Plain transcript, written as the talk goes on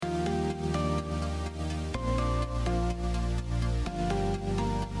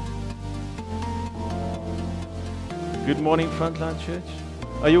Good morning, Frontline Church.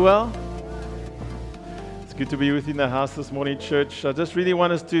 Are you well? It's good to be with you in the house this morning, church. I just really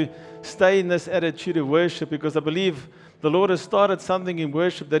want us to stay in this attitude of worship because I believe the Lord has started something in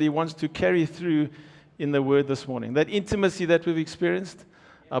worship that He wants to carry through in the Word this morning. That intimacy that we've experienced,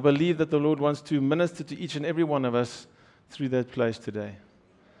 I believe that the Lord wants to minister to each and every one of us through that place today.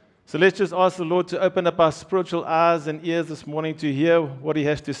 So let's just ask the Lord to open up our spiritual eyes and ears this morning to hear what He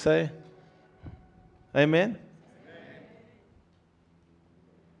has to say. Amen.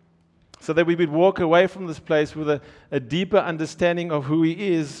 So that we would walk away from this place with a deeper understanding of who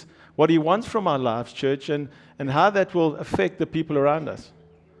He is, what He wants from our lives, church, and how that will affect the people around us.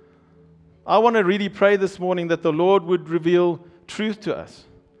 I want to really pray this morning that the Lord would reveal truth to us,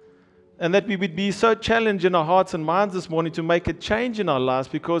 and that we would be so challenged in our hearts and minds this morning to make a change in our lives,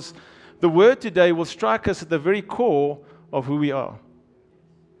 because the Word today will strike us at the very core of who we are.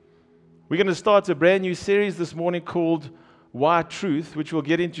 We're going to start a brand new series this morning called Why Truth, which we'll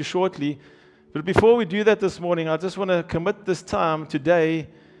get into shortly. But before we do that this morning, I just want to commit this time today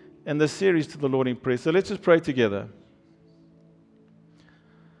and this series to the Lord in prayer. So let's just pray together.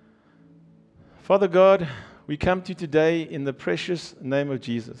 Father God, we come to you today in the precious name of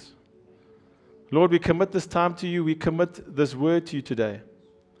Jesus. Lord, we commit this time to you. We commit this word to you today.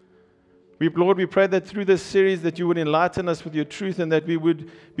 Lord, we pray that through this series that you would enlighten us with your truth and that we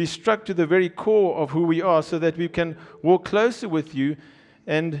would be struck to the very core of who we are so that we can walk closer with you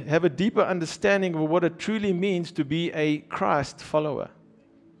and have a deeper understanding of what it truly means to be a Christ follower,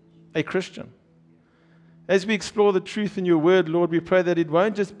 a Christian. As we explore the truth in your word, Lord, we pray that it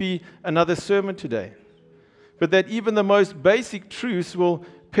won't just be another sermon today, but that even the most basic truths will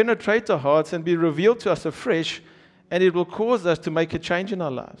penetrate our hearts and be revealed to us afresh, and it will cause us to make a change in our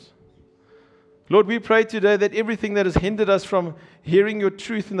lives. Lord, we pray today that everything that has hindered us from hearing your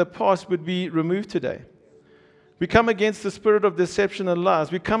truth in the past would be removed today. We come against the spirit of deception and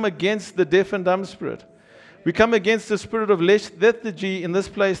lies. We come against the deaf and dumb spirit. We come against the spirit of lethargy in this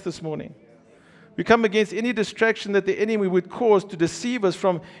place this morning. We come against any distraction that the enemy would cause to deceive us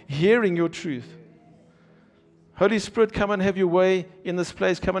from hearing your truth. Holy Spirit, come and have your way in this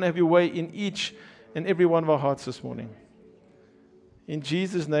place. Come and have your way in each and every one of our hearts this morning. In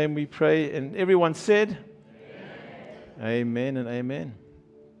Jesus' name we pray, and everyone said, Amen and amen.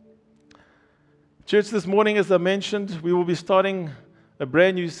 Church, this morning, as I mentioned, we will be starting a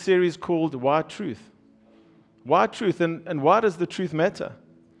brand new series called Why Truth? Why Truth, and why does the truth matter?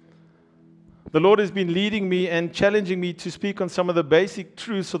 The Lord has been leading me and challenging me to speak on some of the basic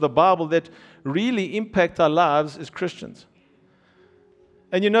truths of the Bible that really impact our lives as Christians.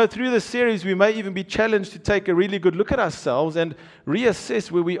 And you know, through this series, we may even be challenged to take a really good look at ourselves and reassess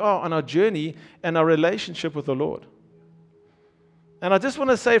where we are on our journey and our relationship with the Lord. And I just want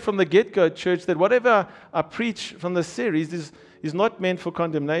to say from the get-go, church, that whatever I preach from this series is not meant for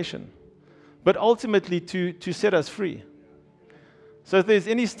condemnation, but ultimately to set us free. So if there's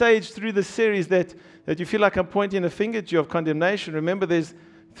any stage through this series that you feel like I'm pointing a finger at you of condemnation, remember there's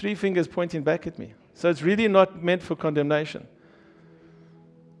 3 fingers pointing back at me. So it's really not meant for condemnation.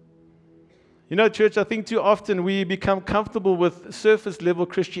 You know, church, I think too often we become comfortable with surface-level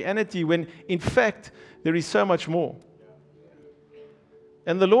Christianity when, in fact, there is so much more.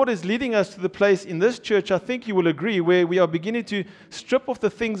 And the Lord is leading us to the place in this church, I think you will agree, where we are beginning to strip off the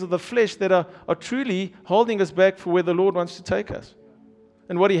things of the flesh that are truly holding us back for where the Lord wants to take us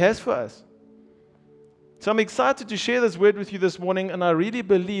and what He has for us. So I'm excited to share this word with you this morning, and I really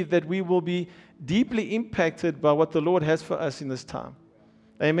believe that we will be deeply impacted by what the Lord has for us in this time.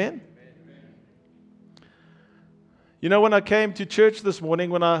 Amen? You know, when I came to church this morning,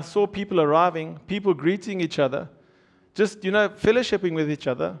 when I saw people arriving, people greeting each other, just, you know, fellowshipping with each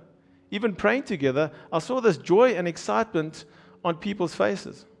other, even praying together, I saw this joy and excitement on people's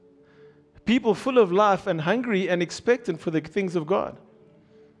faces. People full of life and hungry and expectant for the things of God.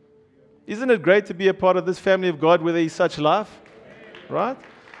 Isn't it great to be a part of this family of God where there is such life? Right?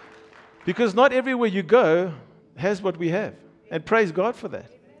 Because not everywhere you go has what we have. And praise God for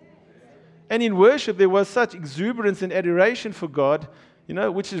that. And in worship, there was such exuberance and adoration for God, you know,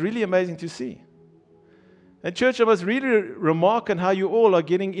 which is really amazing to see. And church, I must really remark on how you all are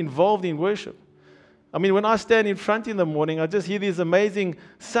getting involved in worship. I mean, when I stand in front in the morning, I just hear these amazing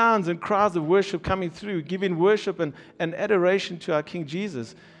sounds and cries of worship coming through, giving worship and adoration to our King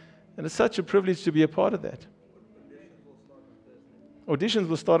Jesus. And it's such a privilege to be a part of that. Auditions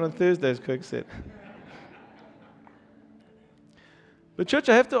will start on Thursday, as Kirk said. But church,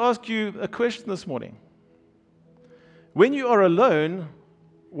 I have to ask you a question this morning. When you are alone,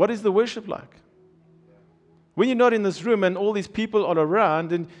 what is the worship like? When you're not in this room and all these people are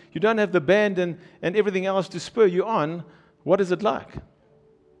around and you don't have the band and everything else to spur you on, what is it like?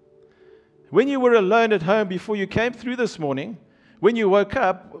 When you were alone at home before you came through this morning, when you woke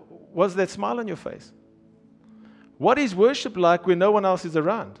up, was that smile on your face? What is worship like when no one else is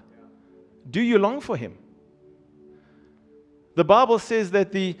around? Do you long for Him? The Bible says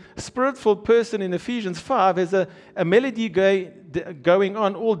that the spirit-filled person in Ephesians 5 has a melody going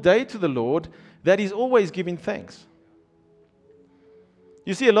on all day to the Lord, that is always giving thanks.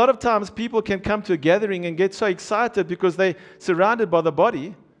 You see, a lot of times people can come to a gathering and get so excited because they're surrounded by the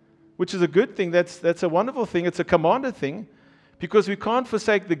body, which is a good thing. That's a wonderful thing. It's a commanded thing, because we can't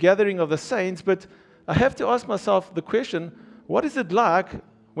forsake the gathering of the saints. But I have to ask myself the question, what is it like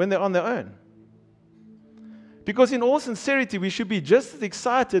when they're on their own? Because in all sincerity, we should be just as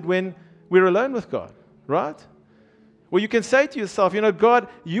excited when we're alone with God, right? Well, you can say to yourself, God,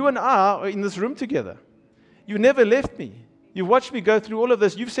 you and I are in this room together. You never left me. You've watched me go through all of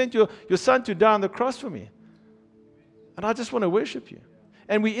this. You've sent your son to die on the cross for me. And I just want to worship you.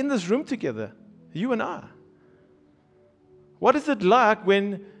 And we're in this room together, you and I. What is it like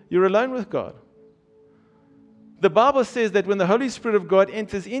when you're alone with God? The Bible says that when the Holy Spirit of God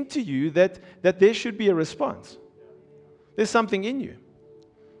enters into you, that there should be a response. There's something in you.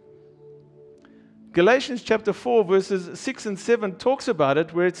 Galatians chapter 4, verses 6 and 7 talks about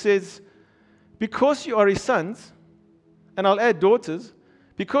it, where it says, because you are His sons, and I'll add daughters,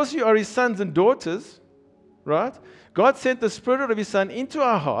 because you are His sons and daughters, right? God sent the Spirit of His Son into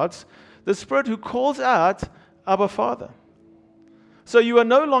our hearts, the Spirit who calls out, Abba, Father. So you are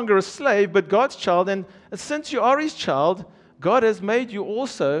no longer a slave, but God's child, and since you are His child, God has made you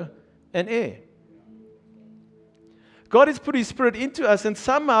also an heir. God has put His Spirit into us, and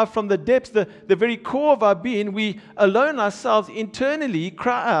somehow from the depths, the very core of our being, we alone ourselves internally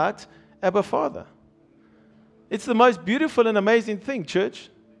cry out, Abba, Father. It's the most beautiful and amazing thing, church.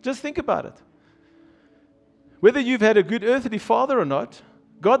 Just think about it. Whether you've had a good earthly father or not,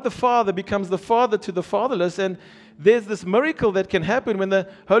 God the Father becomes the father to the fatherless, and there's this miracle that can happen when the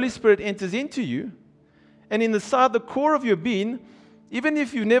Holy Spirit enters into you, and inside the core of your being, even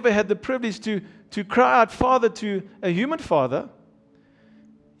if you never had the privilege to cry out Father to a human father,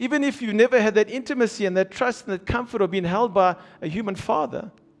 even if you've never had that intimacy and that trust and that comfort of being held by a human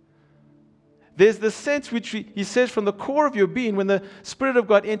father, there's this sense which he says from the core of your being, when the Spirit of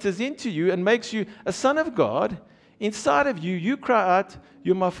God enters into you and makes you a son of God, inside of you, you cry out,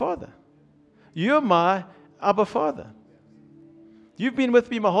 you're my Father. You're my Abba, Father. You've been with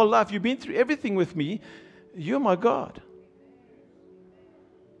me my whole life. You've been through everything with me. You're my God.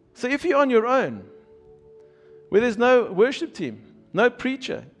 So if you're on your own, where there's no worship team, no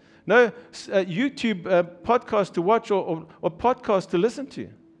preacher, no YouTube podcast to watch or podcast to listen to,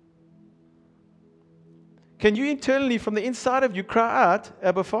 can you internally, from the inside of you, cry out,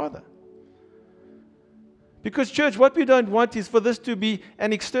 Abba, Father? Because, church, what we don't want is for this to be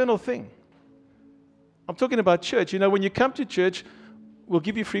an external thing. I'm talking about church. When you come to church, we'll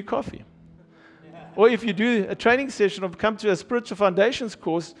give you free coffee. Or if you do a training session or come to a spiritual foundations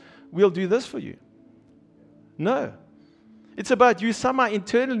course, we'll do this for you. No. It's about you somehow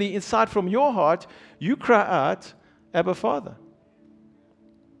internally, inside from your heart, you cry out, Abba, Father.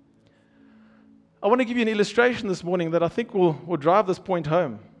 I want to give you an illustration this morning that I think will drive this point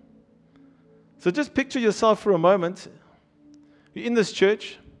home. So just picture yourself for a moment. You're in this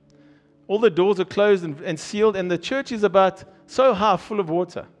church. All the doors are closed and sealed, and the church is about so high, full of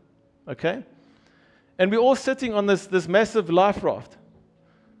water. Okay? And we're all sitting on this massive life raft.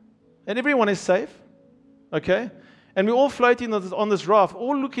 And everyone is safe. Okay? And we're all floating on this raft,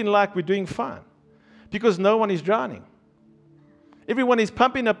 all looking like we're doing fine. Because no one is drowning. Everyone is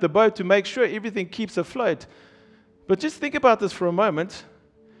pumping up the boat to make sure everything keeps afloat. But just think about this for a moment.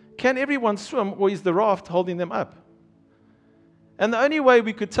 Can everyone swim, or is the raft holding them up? And the only way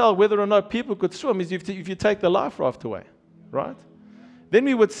we could tell whether or not people could swim is if you take the life raft away, right? Then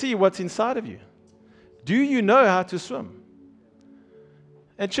we would see what's inside of you. Do you know how to swim?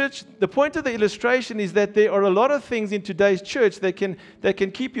 And church, the point of the illustration is that there are a lot of things in today's church that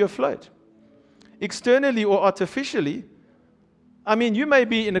can keep you afloat. Externally or artificially. I mean, you may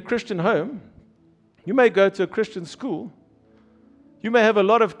be in a Christian home. You may go to a Christian school. You may have a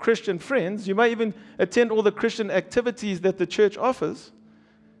lot of Christian friends. You may even attend all the Christian activities that the church offers.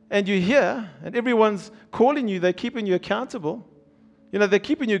 And you're here, and everyone's calling you. They're keeping you accountable. They're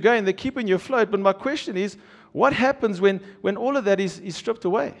keeping you going. They're keeping you afloat. But my question is, what happens when all of that is stripped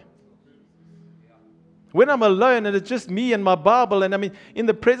away? When I'm alone and it's just me and my Bible, and I'm in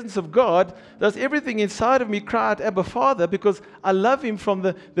the presence of God, does everything inside of me cry out, Abba, Father, because I love Him from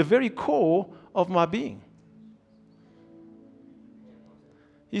the very core of my being?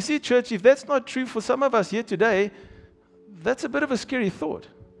 You see, church, if that's not true for some of us here today, that's a bit of a scary thought.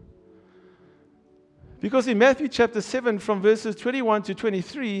 Because in Matthew chapter 7, from verses 21 to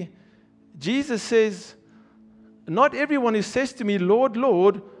 23, Jesus says, "Not everyone who says to me, 'Lord,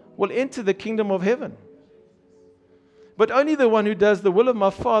 Lord,' will enter the kingdom of heaven, but only the one who does the will of my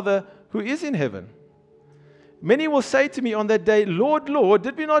Father who is in heaven. Many will say to me on that day, 'Lord, Lord,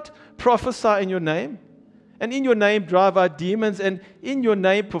 did we not prophesy in your name? And in your name drive out demons, and in your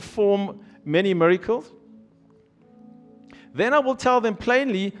name perform many miracles?' Then I will tell them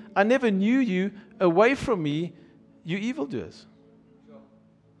plainly, 'I never knew you. Away from me, you evildoers.'"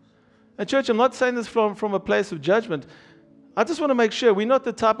 And church, I'm not saying this from a place of judgment. I just want to make sure we're not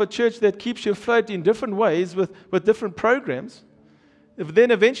the type of church that keeps you afloat in different ways with different programs. If then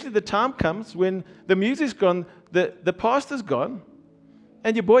eventually the time comes when the music's gone, the pastor's gone,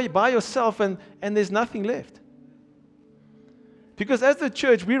 and you're by yourself and there's nothing left. Because as the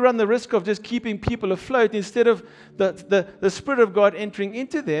church, we run the risk of just keeping people afloat instead of the Spirit of God entering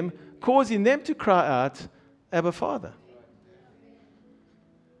into them, causing them to cry out, "Abba, Father."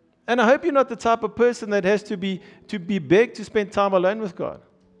 And I hope you're not the type of person that has to be begged to spend time alone with God.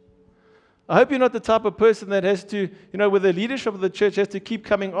 I hope you're not the type of person that has to, with the leadership of the church, has to keep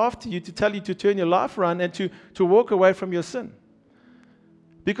coming after you to tell you to turn your life around and to walk away from your sin.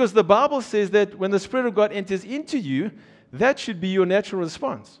 Because the Bible says that when the Spirit of God enters into you, that should be your natural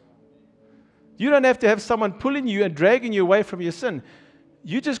response. You don't have to have someone pulling you and dragging you away from your sin.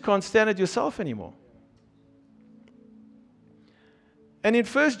 You just can't stand it yourself anymore. And in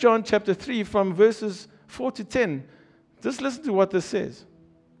 1 John chapter 3, from verses 4 to 10, just listen to what this says.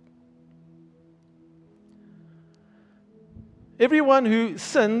 "Everyone who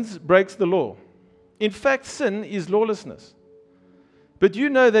sins breaks the law. In fact, sin is lawlessness. But you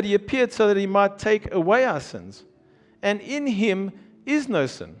know that he appeared so that he might take away our sins, and in him is no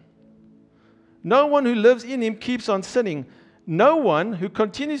sin. No one who lives in him keeps on sinning. No one who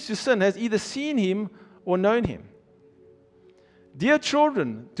continues to sin has either seen him or known him. Dear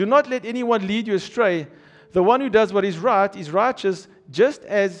children, do not let anyone lead you astray. The one who does what is right is righteous, just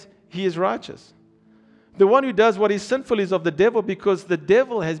as he is righteous. The one who does what is sinful is of the devil, because the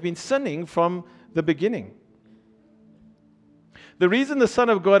devil has been sinning from the beginning. The reason the Son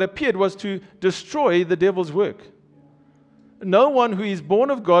of God appeared was to destroy the devil's work. No one who is born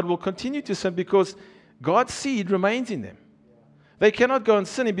of God will continue to sin, because God's seed remains in them. They cannot go on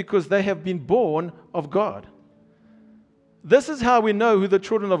sinning because they have been born of God. This is how we know who the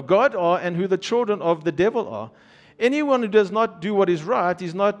children of God are and who the children of the devil are. Anyone who does not do what is right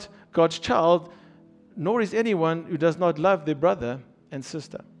is not God's child, nor is anyone who does not love their brother and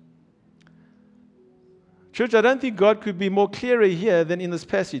sister." Church, I don't think God could be more clearer here than in this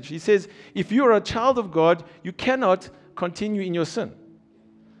passage. He says, if you are a child of God, you cannot continue in your sin.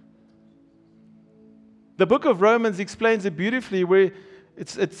 The book of Romans explains it beautifully, where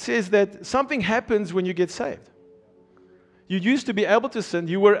it says that something happens when you get saved. You used to be able to sin.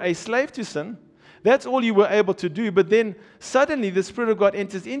 You were a slave to sin. That's all you were able to do. But then suddenly the Spirit of God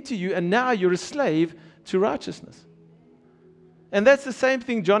enters into you, and now you're a slave to righteousness. And that's the same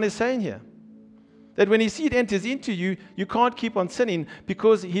thing John is saying here. That when his seed enters into you, you can't keep on sinning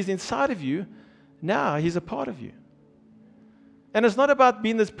because he's inside of you. Now he's a part of you. And it's not about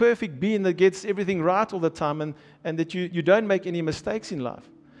being this perfect being that gets everything right all the time and that you don't make any mistakes in life.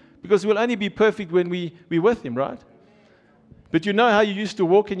 Because we'll only be perfect when we're with him, right? But you know how you used to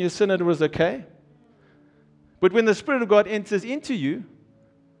walk in your sin and it was okay? But when the Spirit of God enters into you,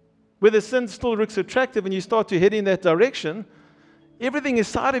 where the sin still looks attractive and you start to head in that direction, everything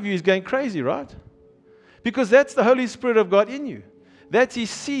inside of you is going crazy, right? Because that's the Holy Spirit of God in you. That's his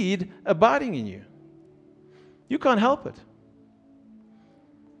seed abiding in you. You can't help it.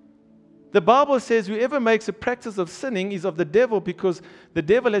 The Bible says whoever makes a practice of sinning is of the devil, because the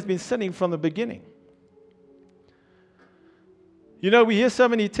devil has been sinning from the beginning. We hear so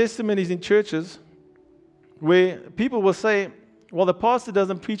many testimonies in churches where people will say, well, the pastor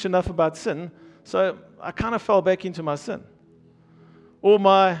doesn't preach enough about sin, so I kind of fell back into my sin. Or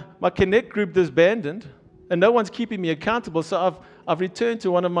my Connect group disbanded, and no one's keeping me accountable, so I've returned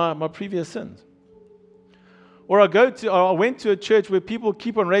to one of my previous sins. Or I went to a church where people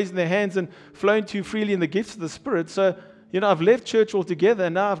keep on raising their hands and flowing too freely in the gifts of the Spirit, so I've left church altogether,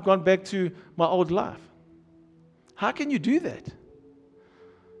 and now I've gone back to my old life. How can you do that?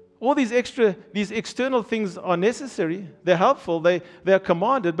 All these external things are necessary. They're helpful. They are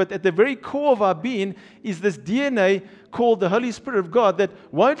commanded. But at the very core of our being is this DNA called the Holy Spirit of God that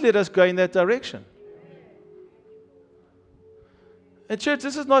won't let us go in that direction. And church,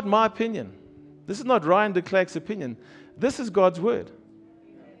 this is not my opinion. This is not Ryan de Klerk's opinion. This is God's word.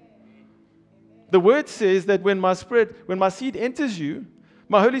 The word says that when my seed enters you,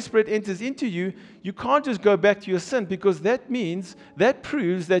 my Holy Spirit enters into you, you can't just go back to your sin, because that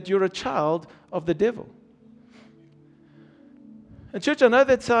proves that you're a child of the devil. And church, I know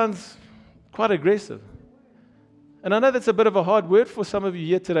that sounds quite aggressive. And I know that's a bit of a hard word for some of you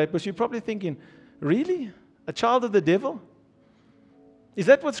here today, because you're probably thinking, really? A child of the devil? Is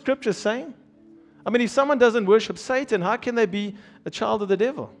that what Scripture is saying? I mean, if someone doesn't worship Satan, how can they be a child of the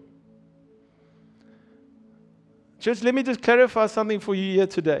devil? Church, let me just clarify something for you here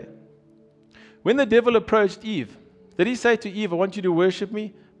today. When the devil approached Eve, did he say to Eve, I want you to worship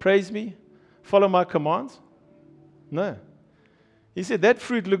me, praise me, follow my commands? No. He said, that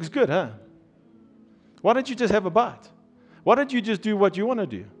fruit looks good, huh? Why don't you just have a bite? Why don't you just do what you want to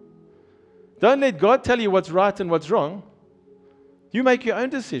do? Don't let God tell you what's right and what's wrong. You make your own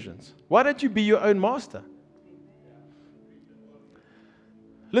decisions. Why don't you be your own master?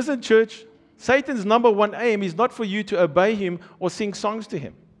 Listen, church, Satan's number one aim is not for you to obey him or sing songs to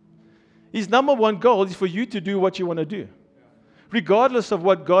him. His number one goal is for you to do what you want to do, regardless of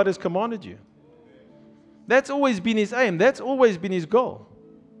what God has commanded you. That's always been his aim. That's always been his goal.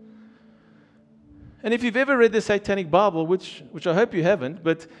 And if you've ever read the Satanic Bible, which I hope you haven't,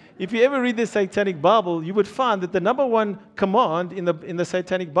 but if you ever read the Satanic Bible, you would find that the number one command in the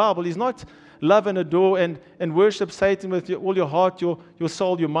Satanic Bible is not love and adore and worship Satan with all your heart, your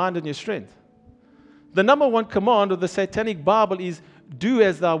soul, your mind, and your strength. The number one command of the Satanic Bible is do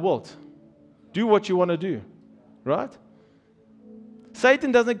as thou wilt. Do what you want to do. Right?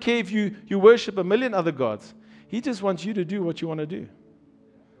 Satan doesn't care if you worship a million other gods. He just wants you to do what you want to do.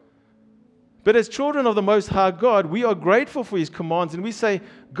 But as children of the Most High God, we are grateful for his commands, and we say,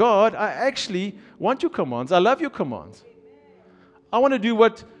 God, I actually want your commands. I love your commands. I don't want to do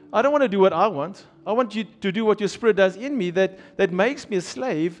what I want. I want you to do what your Spirit does in me that makes me a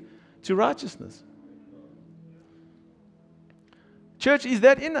slave to righteousness. Church, is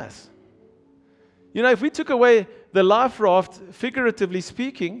that in us? You know, if we took away the life raft, figuratively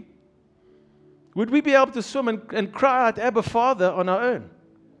speaking, would we be able to swim and cry out, Abba, Father, on our own?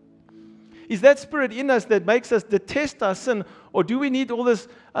 Is that Spirit in us that makes us detest our sin, or do we need all this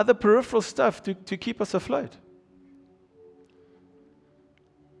other peripheral stuff to keep us afloat?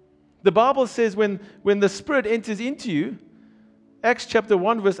 The Bible says when the Spirit enters into you, Acts chapter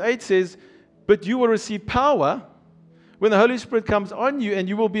 1 verse 8 says, but you will receive power when the Holy Spirit comes on you, and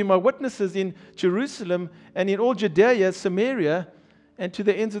you will be my witnesses in Jerusalem and in all Judea, Samaria, and to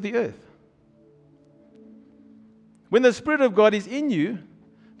the ends of the earth. When the Spirit of God is in you,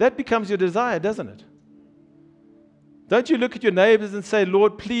 that becomes your desire, doesn't it? Don't you look at your neighbors and say,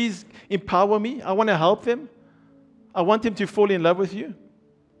 Lord, please empower me. I want to help them. I want them to fall in love with you.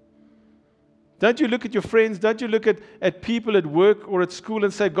 Don't you look at your friends? Don't you look at people at work or at school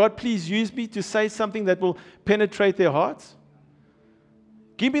and say, God, please use me to say something that will penetrate their hearts?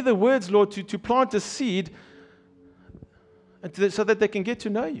 Give me the words, Lord, to plant a seed so that they can get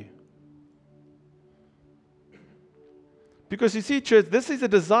to know you. Because you see, church, this is a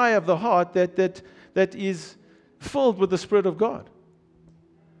desire of the heart that is filled with the Spirit of God.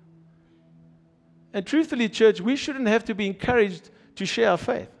 And truthfully, church, we shouldn't have to be encouraged to share our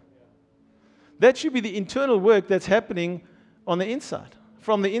faith. That should be the internal work that's happening on the inside,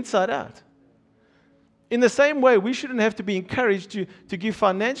 from the inside out. In the same way, we shouldn't have to be encouraged to give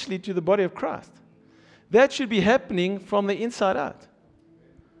financially to the body of Christ. That should be happening from the inside out.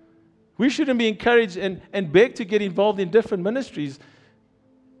 We shouldn't be encouraged and beg to get involved in different ministries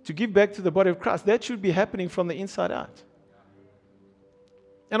to give back to the body of Christ. That should be happening from the inside out.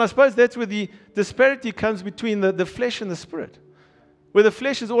 And I suppose that's where the disparity comes between the flesh and the Spirit. Where the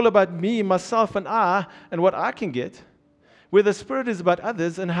flesh is all about me, myself, and I, and what I can get. Where the Spirit is about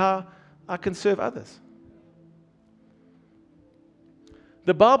others and how I can serve others.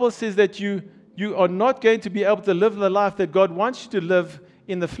 The Bible says that you are not going to be able to live the life that God wants you to live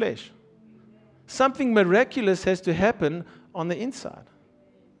in the flesh. Something miraculous has to happen on the inside.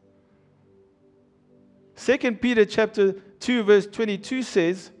 2 Peter chapter 2 verse 22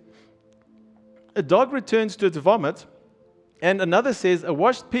 says, a dog returns to its vomit, and another says, a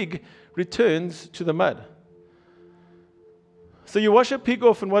washed pig returns to the mud. So you wash a pig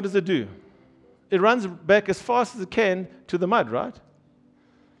off, and what does it do? It runs back as fast as it can to the mud, right?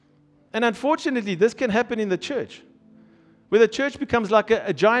 And unfortunately, this can happen in the church, where the church becomes like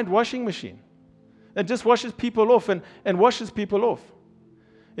a giant washing machine and just washes people off and washes people off.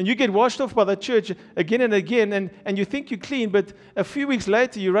 And you get washed off by the church again and again, and you think you're clean, but a few weeks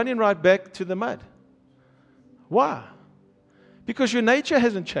later, you're running right back to the mud. Why? Because your nature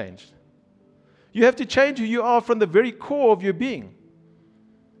hasn't changed. You have to change who you are from the very core of your being.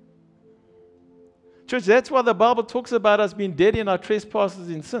 Church, that's why the Bible talks about us being dead in our trespasses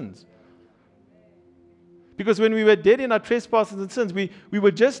and sins. Because when we were dead in our trespasses and sins, we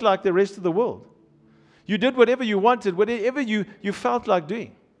were just like the rest of the world. You did whatever you wanted, whatever you felt like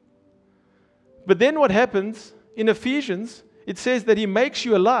doing. But then what happens in Ephesians, it says that He makes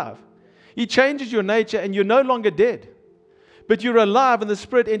you alive. He changes your nature and you're no longer dead. But you're alive and the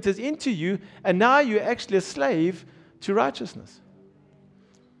Spirit enters into you, and now you're actually a slave to righteousness.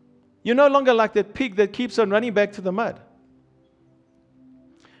 You're no longer like that pig that keeps on running back to the mud.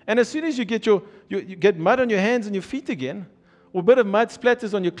 And as soon as you get you get mud on your hands and your feet again, or a bit of mud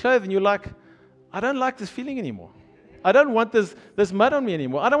splatters on your clothing, you're like, I don't like this feeling anymore. I don't want this mud on me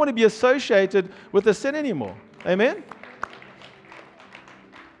anymore. I don't want to be associated with the sin anymore. Amen?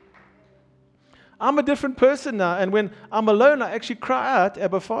 I'm a different person now, and when I'm alone, I actually cry out,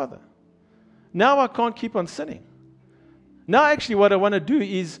 Abba, Father. Now I can't keep on sinning. Now actually what I want to do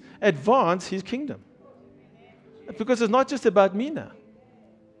is advance His kingdom. Because it's not just about me now.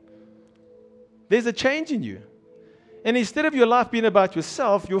 There's a change in you. And instead of your life being about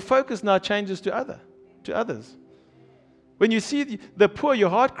yourself, your focus now changes to others. When you see the poor, your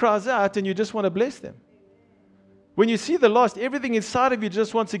heart cries out and you just want to bless them. When you see the lost, everything inside of you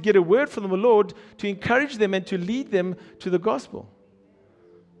just wants to get a word from the Lord to encourage them and to lead them to the gospel.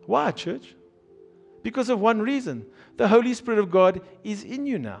 Why, church? Because of one reason. The Holy Spirit of God is in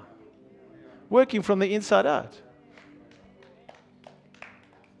you now, working from the inside out.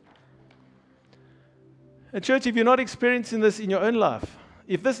 And church, if you're not experiencing this in your own life,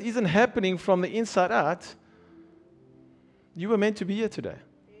 if this isn't happening from the inside out, you were meant to be here today.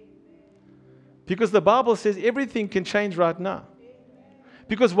 Because the Bible says everything can change right now.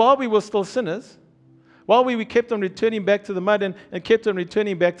 Because while we were still sinners, while we kept on returning back to the mud and kept on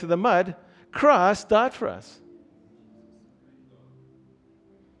returning back to the mud, Christ died for us.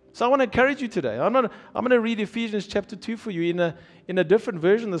 So I want to encourage you today. I'm going to read Ephesians chapter 2 for you in a different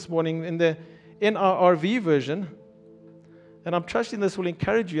version this morning, in the NRV version. And I'm trusting this will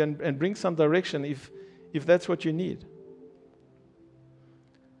encourage you and bring some direction if that's what you need.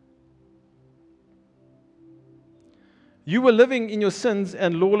 You were living in your sins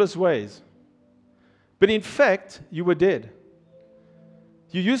and lawless ways, but in fact, you were dead.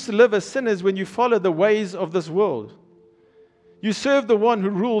 You used to live as sinners when you followed the ways of this world. You served the one who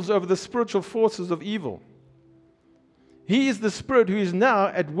rules over the spiritual forces of evil. He is the spirit who is now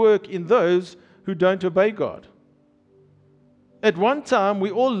at work in those who don't obey God. At one time, we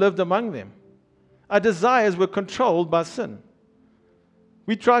all lived among them. Our desires were controlled by sin.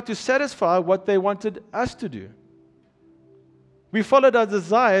 We tried to satisfy what they wanted us to do. We followed our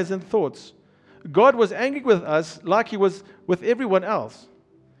desires and thoughts. God was angry with us like He was with everyone else.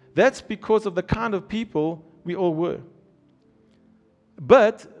 That's because of the kind of people we all were.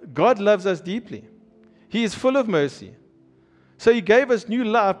 But God loves us deeply. He is full of mercy. So He gave us new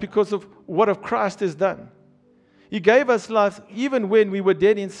life because of what Christ has done. He gave us life even when we were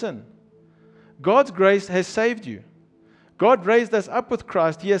dead in sin. God's grace has saved you. God raised us up with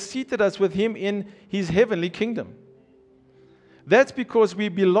Christ. He has seated us with Him in His heavenly kingdom. That's because we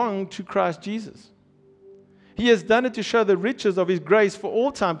belong to Christ Jesus. He has done it to show the riches of His grace for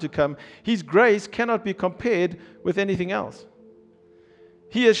all time to come. His grace cannot be compared with anything else.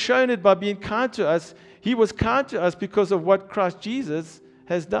 He has shown it by being kind to us. He was kind to us because of what Christ Jesus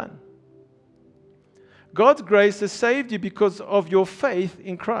has done. God's grace has saved you because of your faith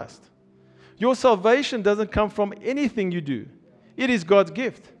in Christ. Your salvation doesn't come from anything you do. It is God's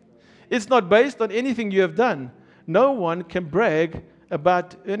gift. It's not based on anything you have done. No one can brag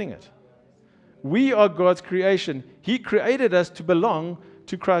about earning it. We are God's creation. He created us to belong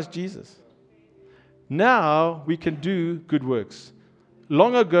to Christ Jesus. Now we can do good works.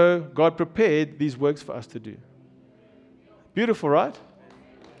 Long ago, God prepared these works for us to do. Beautiful, right?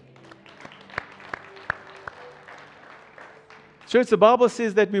 Church, the Bible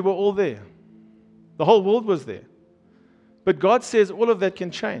says that we were all there. The whole world was there. But God says all of that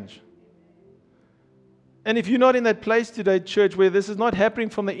can change. And if you're not in that place today, church, where this is not happening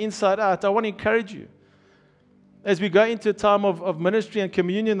from the inside out, I want to encourage you. As we go into a time of ministry and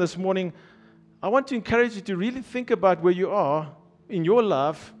communion this morning, I want to encourage you to really think about where you are in your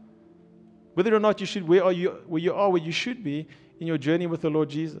life, whether or not you should, where you should be in your journey with the Lord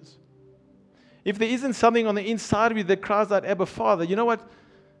Jesus. If there isn't something on the inside of you that cries out, Abba, Father, you know what?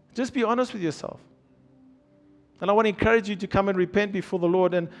 Just be honest with yourself. And I want to encourage you to come and repent before the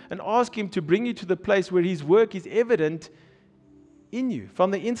Lord and ask Him to bring you to the place where His work is evident in you,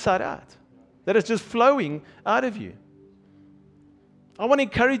 from the inside out. That it's just flowing out of you. I want to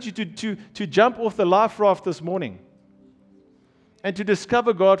encourage you to jump off the life raft this morning and to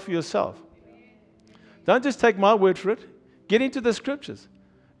discover God for yourself. Don't just take my word for it. Get into the scriptures.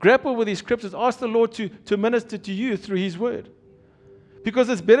 Grapple with these scriptures. Ask the Lord to minister to you through His word. Because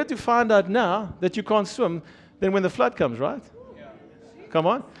it's better to find out now that you can't swim than when the flood comes, right? Yeah. Come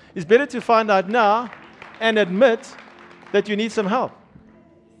on. It's better to find out now and admit that you need some help.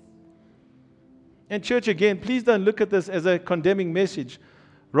 And church, again, please don't look at this as a condemning message.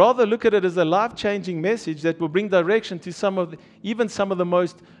 Rather, look at it as a life-changing message that will bring direction to even some of the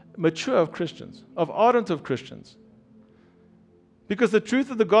most mature of Christians, of ardent of Christians. Because the truth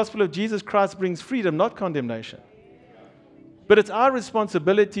of the gospel of Jesus Christ brings freedom, not condemnation. But it's our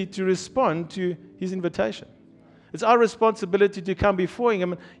responsibility to respond to His invitation. It's our responsibility to come before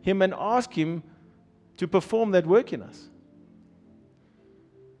Him and ask Him to perform that work in us.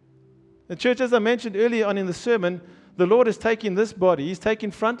 The church, as I mentioned earlier on in the sermon, the Lord is taking this body, He's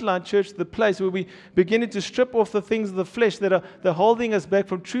taking Frontline Church to the place where we beginning to strip off the things of the flesh that are holding us back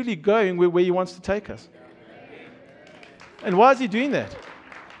from truly going where He wants to take us. And why is He doing that?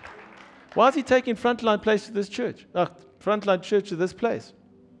 Why is He taking Frontline Place to this church? Frontline Church to this place?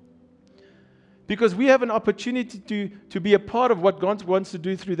 Because we have an opportunity to be a part of what God wants to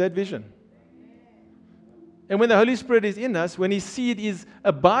do through that vision. And when the Holy Spirit is in us, when His seed is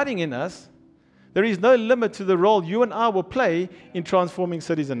abiding in us, there is no limit to the role you and I will play in transforming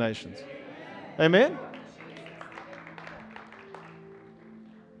cities and nations. Amen?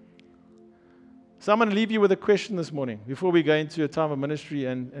 So I'm going to leave you with a question this morning before we go into a time of ministry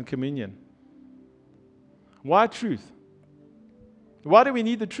and communion. Why truth? Why do we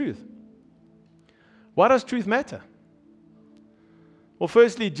need the truth? Why does truth matter? Well,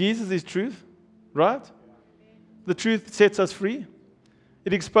 firstly, Jesus is truth, right? The truth sets us free.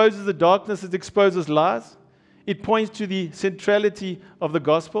 It exposes the darkness. It exposes lies. It points to the centrality of the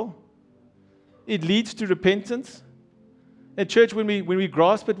gospel. It leads to repentance. And church, when we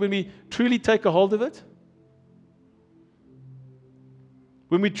grasp it, when we truly take a hold of it,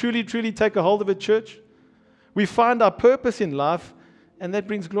 when we truly take a hold of it, church, we find our purpose in life, and that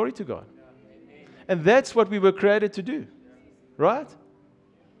brings glory to God. And that's what we were created to do, right?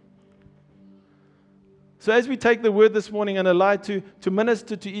 So as we take the word this morning and allow it to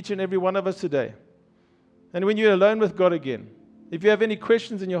minister to each and every one of us today, and when you're alone with God again, if you have any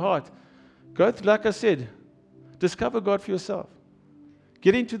questions in your heart, go through, like I said, discover God for yourself.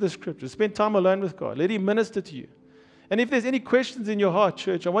 Get into the scriptures. Spend time alone with God. Let Him minister to you. And if there's any questions in your heart,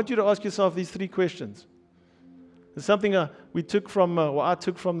 church, I want you to ask yourself these 3 questions. It's something I took from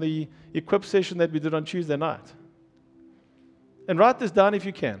the Equip session that we did on Tuesday night. And write this down if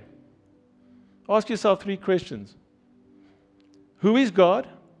you can. Ask yourself 3 questions. Who is God?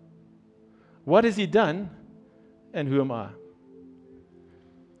 What has He done? And who am I?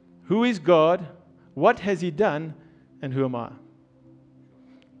 Who is God? What has He done? And who am I?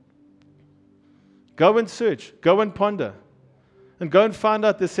 Go and search. Go and ponder. And go and find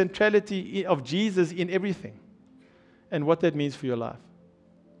out the centrality of Jesus in everything and what that means for your life.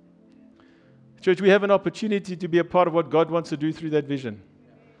 Church, we have an opportunity to be a part of what God wants to do through that vision.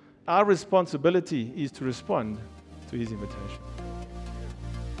 Our responsibility is to respond to His invitation.